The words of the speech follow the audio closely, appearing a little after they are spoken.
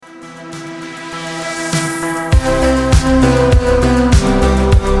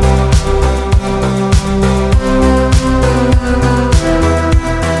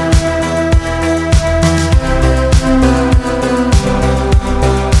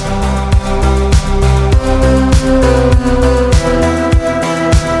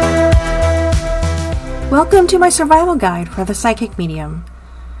Welcome to my survival guide for the psychic medium.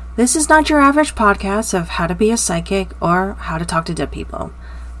 This is not your average podcast of how to be a psychic or how to talk to dead people.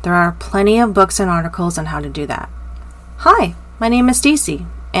 There are plenty of books and articles on how to do that. Hi, my name is Stacy,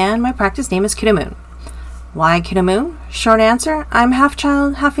 and my practice name is Kiddo Moon. Why Kiddo Moon? Short answer, I'm half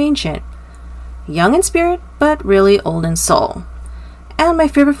child, half ancient. Young in spirit, but really old in soul. And my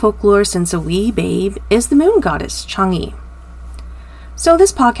favorite folklore since a wee babe is the moon goddess, Chang'e. So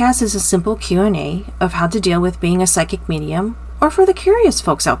this podcast is a simple Q&A of how to deal with being a psychic medium, or for the curious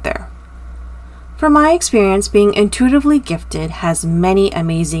folks out there. From my experience, being intuitively gifted has many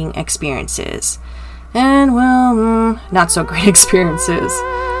amazing experiences. And, well, not so great experiences.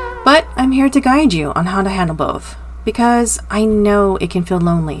 But I'm here to guide you on how to handle both, because I know it can feel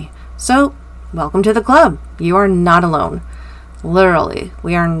lonely. So, welcome to the club. You are not alone. Literally,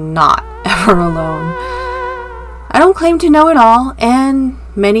 we are not ever alone. I don't claim to know it all, and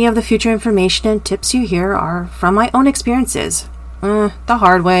many of the future information and tips you hear are from my own experiences. The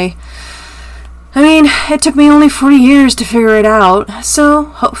hard way. I mean, it took me only 40 years to figure it out, so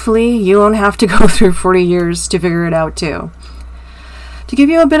hopefully you won't have to go through 40 years to figure it out too. To give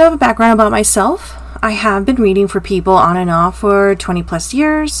you a bit of a background about myself, I have been reading for people on and off for 20 plus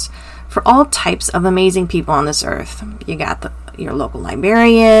years, for all types of amazing people on this earth. You got your local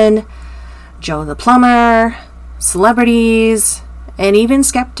librarian, Joe the plumber, celebrities, and even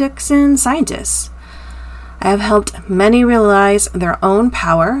skeptics and scientists. I have helped many realize their own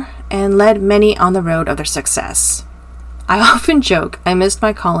power and led many on the road of their success. I often joke I missed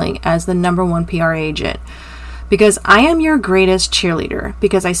my calling as the #1 PR agent because I am your greatest cheerleader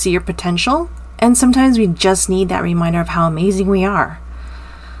because I see your potential, and sometimes we just need that reminder of how amazing we are.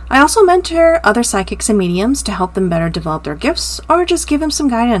 I also mentor other psychics and mediums to help them better develop their gifts or just give them some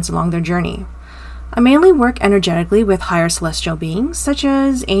guidance along their journey. I mainly work energetically with higher celestial beings, such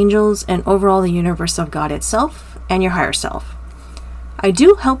as angels and overall the universe of God itself and your higher self. I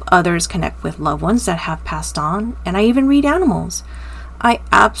do help others connect with loved ones that have passed on, and I even read animals. I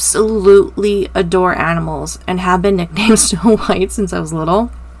absolutely adore animals and have been nicknamed Snow White since I was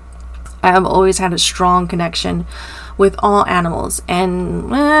little. I have always had a strong connection with all animals,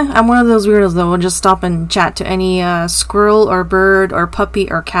 and I'm one of those weirdos that will just stop and chat to any squirrel or bird or puppy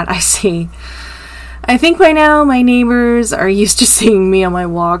or cat I see. I think by now my neighbors are used to seeing me on my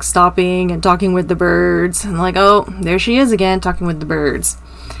walk, stopping and talking with the birds. I'm like, oh, there she is again, talking with the birds.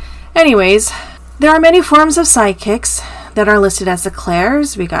 Anyways, there are many forms of psychics that are listed as the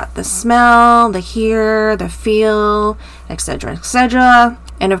clairs. We got the smell, the hear, the feel, etc., etc.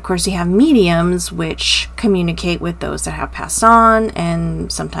 And of course you have mediums, which communicate with those that have passed on,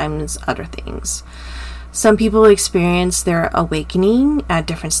 and sometimes other things. Some people experience their awakening at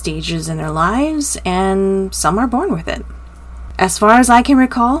different stages in their lives, and some are born with it. As far as I can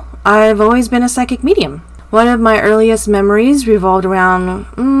recall, I've always been a psychic medium. One of my earliest memories revolved around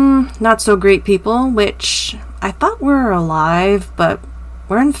not so great people, which I thought were alive, but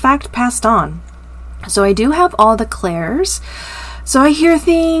were in fact passed on. So I do have all the clairs. So I hear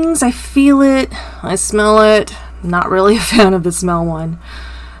things, I feel it, I smell it. Not really a fan of the smell one.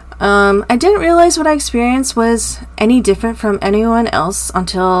 I didn't realize what I experienced was any different from anyone else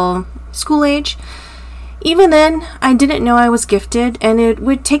until school age. Even then, I didn't know I was gifted, and it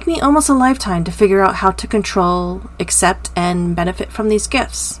would take me almost a lifetime to figure out how to control, accept, and benefit from these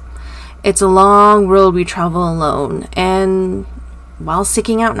gifts. It's a long road we travel alone, and while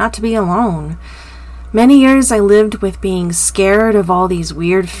seeking out not to be alone. Many years I lived with being scared of all these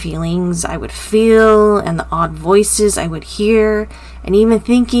weird feelings I would feel and the odd voices I would hear, and even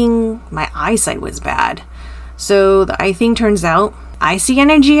thinking my eyesight was bad. So the eye thing turns out, I see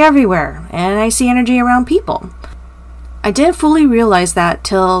energy everywhere, and I see energy around people. I didn't fully realize that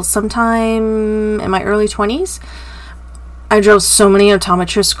till sometime in my early 20s. I drove so many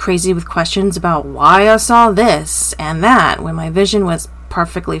optometrists crazy with questions about why I saw this and that when my vision was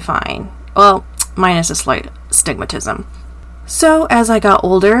perfectly fine. Well, minus a slight stigmatism. So as I got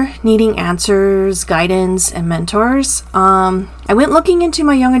older, needing answers, guidance, and mentors, I went looking into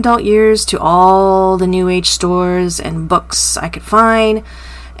my young adult years to all the new age stores and books I could find,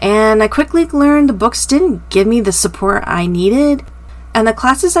 and I quickly learned the books didn't give me the support I needed, and the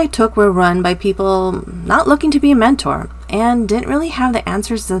classes I took were run by people not looking to be a mentor and didn't really have the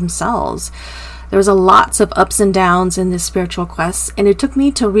answers themselves. There was lots of ups and downs in this spiritual quest, and it took me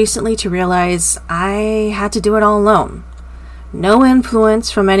till recently to realize I had to do it all alone. No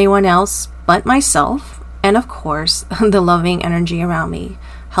influence from anyone else but myself, and of course, the loving energy around me,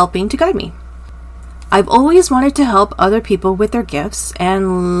 helping to guide me. I've always wanted to help other people with their gifts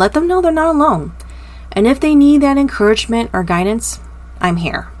and let them know they're not alone. And if they need that encouragement or guidance, I'm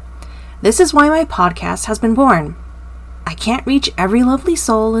here. This is why my podcast has been born. I can't reach every lovely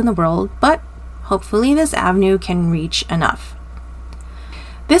soul in the world, but hopefully this avenue can reach enough.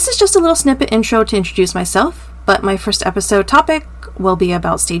 This is just a little snippet intro to introduce myself, but my first episode topic will be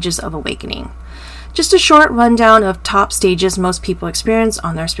about stages of awakening. Just a short rundown of top stages most people experience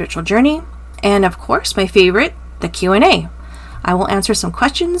on their spiritual journey, and of course, my favorite, the Q&A. I will answer some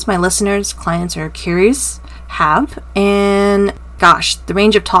questions my listeners, clients, or curious have, and gosh, the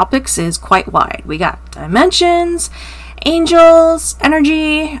range of topics is quite wide. We got dimensions, angels,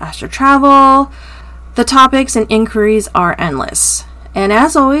 energy, astral travel. The topics and inquiries are endless. And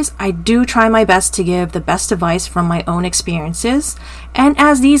as always, I do try my best to give the best advice from my own experiences, and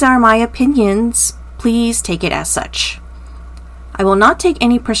as these are my opinions, please take it as such. I will not take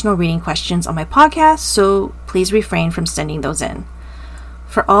any personal reading questions on my podcast, so please refrain from sending those in.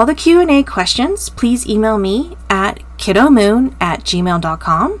 For all the Q&A questions, please email me at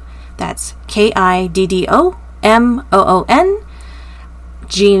kiddomoon@gmail.com. That's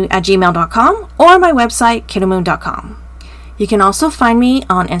KIDDOMOON@gmail.com, or my website, kiddomoon.com. You can also find me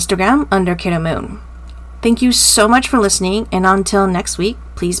on Instagram under kiddomoon. Thank you so much for listening, and until next week,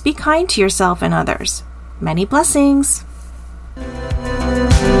 please be kind to yourself and others. Many blessings.